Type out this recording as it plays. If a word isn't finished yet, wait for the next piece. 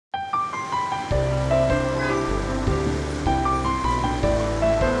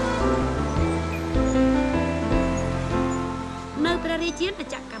ជាតិ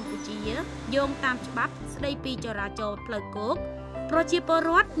ចក្រកម្ពុជាយោងតាមច្បាប់ស្ដីពីចរាចរណ៍ផ្លូវគោកប្រជាពល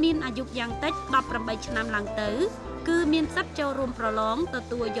រដ្ឋមានអាយុយ៉ាងតិច18ឆ្នាំឡើងទៅគឺមានសិទ្ធិចូលរួមប្រឡងទ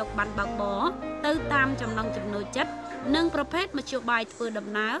ទួលយកប័ណ្ណបើកបរទៅតាមចំណង់ចំណូលចិត្តនិងប្រភេទមធ្យោបាយធ្វើដំ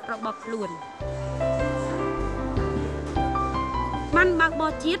ណើររបស់ខ្លួនប័ណ្ណបើកប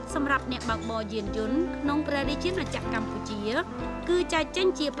រជាតិសម្រាប់អ្នកបើកបរយានយន្តក្នុងព្រះរាជាណាចក្រកម្ពុជាគឺចែកចេញ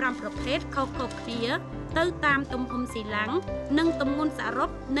ជា5ប្រភេទខុសៗគ្នាទៅតាមទំហំស៊ីឡាំងនិងទម្ងន់សរុប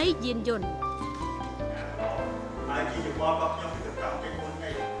នៃយានយន្ត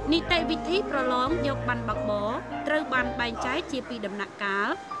នីតិវិធីប្រឡងយកប័ណ្ណបើកបរត្រូវបានបែងចែកជា2ដំណាក់កាល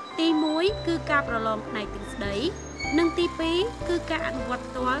ទី1គឺការប្រឡងផ្នែកទ្រឹស្ដីនិងទី2គឺការអនុវត្ត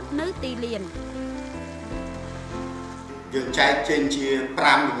ផ្ទាល់នៅទីលានយើងចែកចេញជា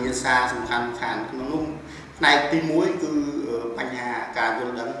5វិញ្ញាសាសំខាន់ក្នុងនោះផ្នែកទី1គឺបញ្ហាការយ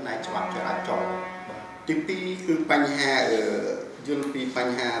ល់ដឹងផ្នែកច្បាប់ចរាចរណ៍ទី2គឺបញ្ហាយល់ពីប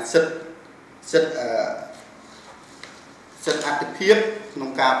ញ្ហាសិទ្ធិអត្ថិភាពក្នុង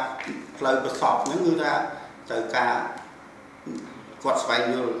ការផ្លូវប្រសពហ្នឹងគឺថាត្រូវការគាត់ស្វែង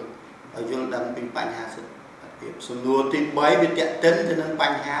យល់ឲ្យយល់ដឹងពីបញ្ហាសិទ្ធិអត្ថិភាពសំណួរទី3វាទាក់ទិនទៅនឹងប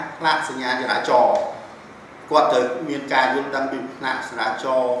ញ្ហាផ្លាកសញ្ញាចរាចរណ៍គាត់ត្រូវមានការយល់ដឹងពីផ្នែកចរាច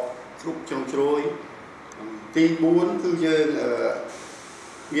រណ៍គ្រប់ជ្រុងជ្រោយទី4គឺយើង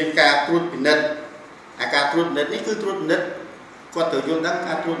មានការត្រួតពិនិត្យការត្រួតពិនិត្យនេះគឺត្រួតពិនិត្យគាត់ត្រូវយល់ដឹង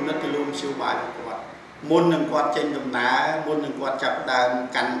ការត្រួតពិនិត្យទៅលើមធ្យោបាយរបស់គាត់មុននឹងគាត់ចេញដំណើរមុននឹងគាត់ចាប់ដើម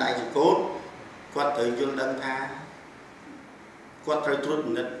កាន់ដៃចង្កូតគាត់ត្រូវយល់ដឹងថាគាត់ត្រូវត្រួត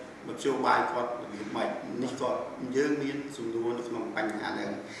ពិនិត្យមធ្យោបាយគាត់របៀបម៉េចនេះក៏យើងមានសំណួរនៅក្នុងបញ្ហាហ្នឹ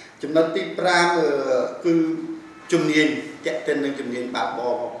ងចំណុចទី5គឺជំនាញតាក់ទិននឹងជំនាញបើកប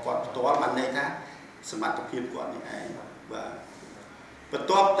រគាត់ផ្ទាល់បានន័យថាសមត្ថភាពគាត់នេះឯងបាទបន្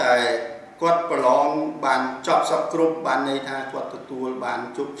ទាប់តែគាត់ប្រឡងបានចប់សពគ្រប់បានន័យថាគាត់ទទួលបាន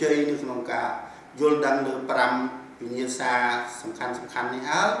ជោគជ័យនៅក្នុងការយល់ដឹងលើ5វិញ្ញាសាសំខាន់នេះ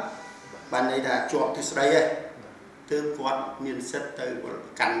ហើយបានន័យថាជាប់ទ្រឹស្ដីឯងទើបគាត់មានសិទ្ធិទៅ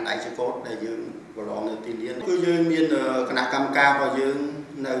កាន់ដៃចង្កូតដែលយើងប្រឡងនៅទីលានគឺយើងមានគណៈកម្មការរបស់យើង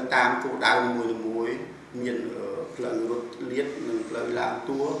នៅតាមគោលដៅនីមួយៗមានផ្លូវរត់លាតនិងផ្លូវឡើង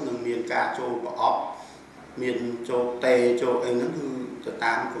តួនិងមានការចូលប្រអប់មានចូលតេចូលអីហ្នឹងគឺទៅ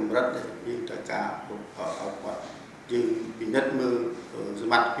តាមកម្រិតដែលយើងត្រូវការឲ្យគាត់យើងពិនិត្យមើលស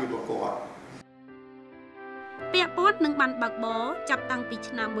មត្ថភាពរបស់គាត់ពាក់ព័ន្ធនឹងប័ណ្ណបើកបរចាប់តាំងពី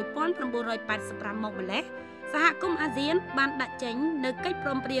ឆ្នាំ1985មកម្លេះសហគមន៍អាស៊ានបានដាក់ចេញនៅកិច្ចព្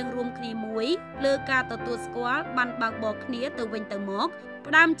រមព្រៀងរួមគ្នាមួយលើការទទួលស្គាល់ប័ណ្ណបើកបរគ្នាទៅវិញទៅមក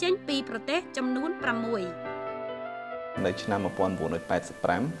ផ្ដើមចេញពីប្រទេសចំនួន6នៅឆ្នាំ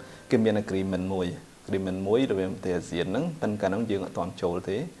1985គេមាន agreement មួយរវាងប្រទេសអាស៊ានហ្នឹងប៉ុន្តែកាលនោះយើងអត់ទាន់ចូល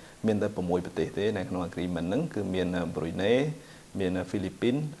ទេមានតែ6ប្រទេសទេនៅក្នុង agreement ហ្នឹងគឺមានប្រ៊ុយណេមានហ្វីលីពី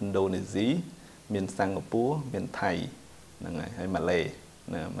នឥណ្ឌូនេស៊ីមានសិង្ហបុរីមានថៃហ្នឹងហើយម៉ាឡេ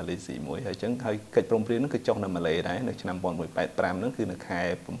ម៉ាឡេស៊ីមួយហើយអញ្ចឹងហើយកិច្ចព្រមព្រៀងហ្នឹងគឺចុះនៅម៉ាឡេដែរនៅឆ្នាំ1985ហ្នឹងគឺនៅខែ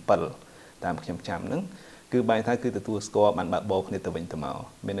7តាមខ្ញុំចាំហ្នឹងគឺបែរថាគឺទទួលស្គាល់បានបើកបរគ្នាទៅវិញទៅមក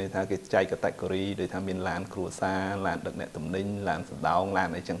មានន័យថាគេចែក category ដោយថាមានឡានគ្រួសារឡានដឹកអ្នកទំនិញឡានសណ្ដោងឡាន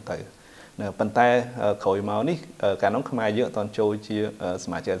អីចឹងទៅប៉ុន្តែក្រោយមកនេះកាលនោះខ្មែរយើងអត់ទាន់ចូលជាស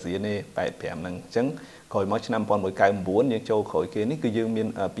មាជិកអាស៊ានទេ85ហ្នឹងអញ្ចឹងក្រោយមកឆ្នាំ1999យើងចូលក្រោយគេនេះគឺយើងមាន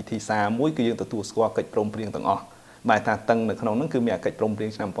ពិធីសារមួយគឺយើងទទួលស្គាល់កិច្ចព្រមព្រៀងទាំងអស់បែរថាតឹងនៅក្នុងហ្នឹងគឺមានកិច្ចព្រមព្រៀង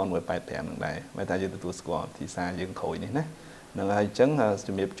ឆ្នាំ1985ហ្នឹងដែរបែរថាយើងទទួលស្គាល់ពិធីសារយើងក្រោយនេះណាហ្នឹងហើយអញ្ចឹង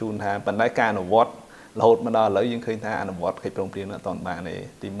ជំរាបជូនថាប៉ុន្តែការអនុវត្តរហូតមកដល់ឥឡូវយើងឃើញថាអនុវត្តកិច្ចព្រមព្រៀងនោះអត់ទាន់បានទេ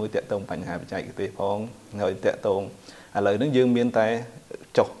ទី1តាក់ទងបញ្ហាបច្ចេកទេសផងហើយតាក់ទងឥឡូវហ្នឹងយើងមានតែ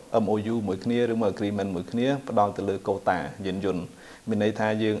ចុះ MOU មួយគ្នាឬមក agreement មួយគ្នាផ្ដោតទៅលើកូតាយានយន្តមានន័យថា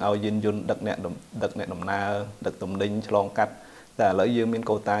យើងឲ្យយានយន្តដឹកអ្នកដំណើរដឹកទំនិញឆ្លងកាត់តែឥឡូវយើងមាន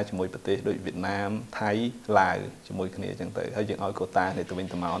កូតាជាមួយប្រទេសដូចវៀតណាមថៃឡាវជាមួយគ្នាអញ្ចឹងទៅហើយយើងឲ្យកូតានេះទៅវិញ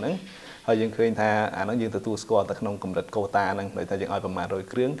ទៅមកហ្នឹងហើយយើងឃើញថាអាហ្នឹងយើងទទួលស្គាល់តែក្នុងកម្រិតកូតាហ្នឹងដោយថាយើងឲ្យប្រមាណ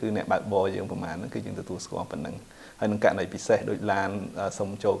100គ្រឿងគឺអ្នកបើកបរយើងប្រមាណហ្នឹងគឺយើងទទួលស្គាល់ប៉ុណ្ណឹងហើយនឹងករណីពិសេសដូចឡានសុំ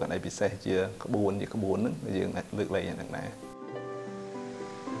ចូលករណីពិសេសជាក្បួនហ្នឹងយើងលើកលែងយ៉ាងហ្នឹងដែរ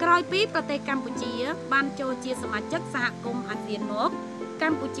ក្រោយពីប្រទេសកម្ពុជាបានចូលជាសមាជិកសហគមន៍អាស៊ានមកក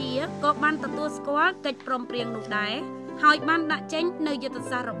ម្ពុជាក៏បានទទួលស្គាល់កិច្ចព្រមព្រៀងនោះដែរហើយបានដាក់ចេញនៅយុទ្ធ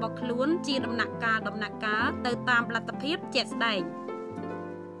សាស្ត្ររបស់ខ្លួនជាដំណាក់កាលទៅតាមលទ្ធភាពជាក់ស្ដែង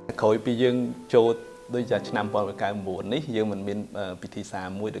ក្រោយពីយើងចូលដូចជាឆ្នាំ1999នេះយើងមិនមានពិធីសារ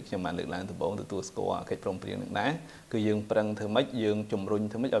មួយដូចខ្ញុំបានលើកឡើងដំបូងទទួលស្គាល់កិច្ចព្រមព្រៀងនឹងដែរគឺយើងប្រឹងធ្វើម៉េចយើងជំរុញ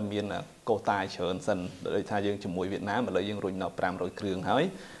ធ្វើម៉េចឲ្យមានកូតាច្រើនសិនដូចថាយើងជាមួយវៀតណាមឥឡូវយើងរុញដល់500គ្រឿងហើយ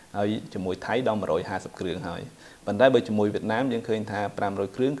ជាមួយថៃដល់150គ្រឿងហើយប៉ុន្តែបើជាមួយវៀតណាមយើងឃើញថា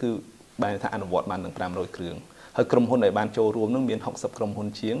500គ្រឿងគឺបែរថាអនុវត្តបាននឹង500គ្រឿង ហើយក្រុមហ៊ុនដែលបានចូលរួមនឹងមាន60ក្រុមហ៊ុន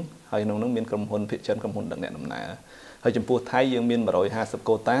ជាងហើយក្នុងនោះមានក្រុមហ៊ុនភាគច្រើនក្រុមហ៊ុនដឹកអ្នកដំណើរហើយចំពោះថៃយើងមាន150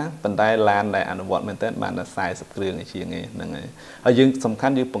កូតាប៉ុន្តែឡានដែលអនុវត្តមែនតើបានតែ40គ្រឿងឯជាងហ្នឹងហើយយើងសំខា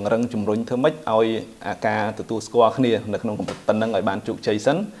ន់យើងពង្រឹងជំរុញធ្វើម៉េចឲ្យអាការទទួលស្គាល់គ្នានៅក្នុងកម្រិតប៉ុណ្ណឹងឲ្យបានជោគជ័យ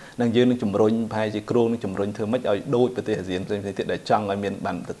សិននិងយើងនឹងជំរុញប្រហែលជាគ្រោងនឹងជំរុញធ្វើម៉េចឲ្យដូចប្រទេសអាស៊ានផ្សេងៗទៀតដែលចង់ឲ្យមាន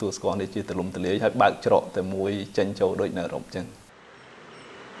បានទទួលស្គាល់នេះជាទូលំទូលាយហើយបើកច្រកតែមួយចេញចូលដូចនៅអឺរ៉ុបចឹង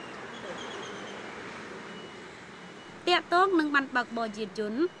តាក់ទងនឹងបានបើកបរយានយ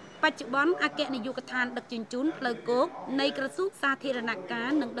ន្តបច្ចុប្បន្នអគ្គនាយកដ្ឋានដឹកជញ្ជូនផ្លូវគោកនៃក្រសួងសាធារណការ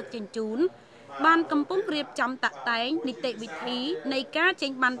និងដឹកជញ្ជូនបានកំពុងរៀបចំតាក់តែងនីតិវិធីនៃការចេ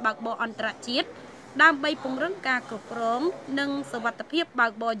ញបានបើកបរអន្តរជាតិដើម្បីពង្រឹងការគ្រប់គ្រងនិងសុវត្ថិភាពបើ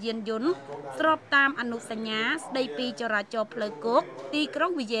កបរយានយន្តស្របតាមអនុសញ្ញាស្តីពីចរាចរណ៍ផ្លូវគោកទីក្រុ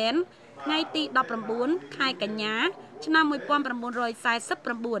ងវីយ៉ែនថ្ងៃទី19ខែកញ្ញាឆ្នាំ1949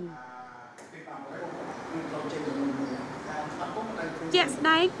ជាក់ស្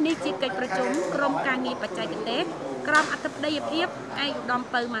ដែងនេះជាកិច្ចប្រជុំក្រុមការងារបច្ចេកទេសក្រមអធិបតីភាពឯកឧត្តម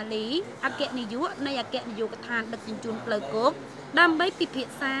ពៅម៉ាលីអគ្គនាយកនៃអគ្គនាយកដ្ឋានដឹកជញ្ជូនផ្លូវគោកដើម្បីពិភា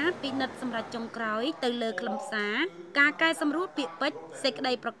ក្សាពិនិត្យសម្រាប់ចុងក្រោយទៅលើខ្លឹមសារការកែសម្រួលពាក្យពេចន៍សេចក្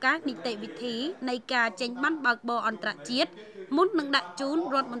តីប្រកាសនីតិវិធីនៃការចេញបានបើកបរអន្តរជាតិមុននឹងដាក់ជូន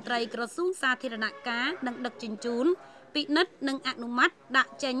រដ្ឋមន្ត្រីក្រសួងសាធារណការនិងដឹកជញ្ជូនពិនិត្យនិងអនុម័តដា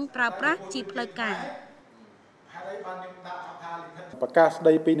ក់ចេញប្រើប្រាស់ជាផ្លូវការប្រកាសស្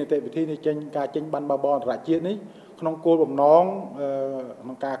ដីពីនីតិវិធីនៃការចេញបានបើកបរអន្តរជាតិនេះក្នុងគោលបំណងក្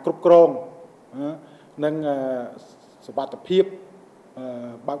នុងការគ្រប់គ្រងនិងសុវត្ថិភាព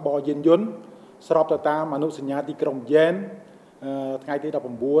បើកបរយានយន្តស្របទៅតាមអនុសញ្ញាទីក្រុងយ៉ែនថ្ងៃទី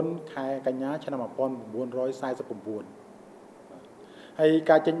19ខែកញ្ញាឆ្នាំ1949ហើយ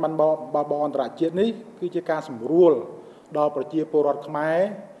ការចេញបានបើកបរអន្តរជាតិនេះគឺជាការសម្រួលដល់ប្រជាពលរដ្ឋខ្មែរ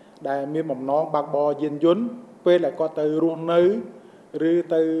ដែលមានបំណងបើកបរយានយន្តពេលដែលគាត់ទៅរស់នៅឬ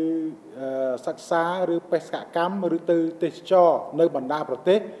ទៅសិក្សាឬបេសកកម្មឬទៅទេសចរនៅបណ្ដាប្រ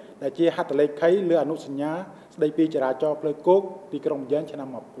ទេសដែលជាហត្ថលេខីលើអនុសញ្ញាស្ដីពីចរាចរណ៍ផ្លូវគោកទីក្រុងយ៉ែនឆ្នាំ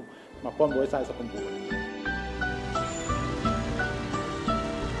1949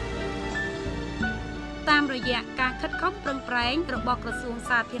តាមរយៈការខិតខំប្រឹងប្រែងរបស់ក្រសួង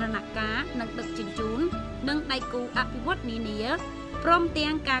សាធារណការនិងដឹកជញ្ជូននិងដៃគូអភិវឌ្ឍនានាព្រម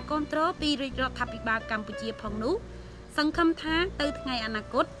ទាំងការគាំទ្រពីរាជរដ្ឋាភិបាលកម្ពុជាផងនោះសង្ឃឹមថាទៅថ្ងៃអនា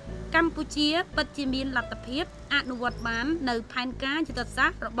គតកម្ពុជាពិតជាមានលទ្ធភាពអនុវត្តបាននៅផែនការយុទ្ធសា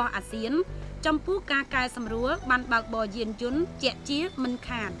ស្ត្ររបស់អាស៊ានចំពោះការកែសម្រួលបានបើកបរយានយន្តជាក់ជាមិន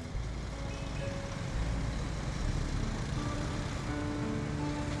ខាន។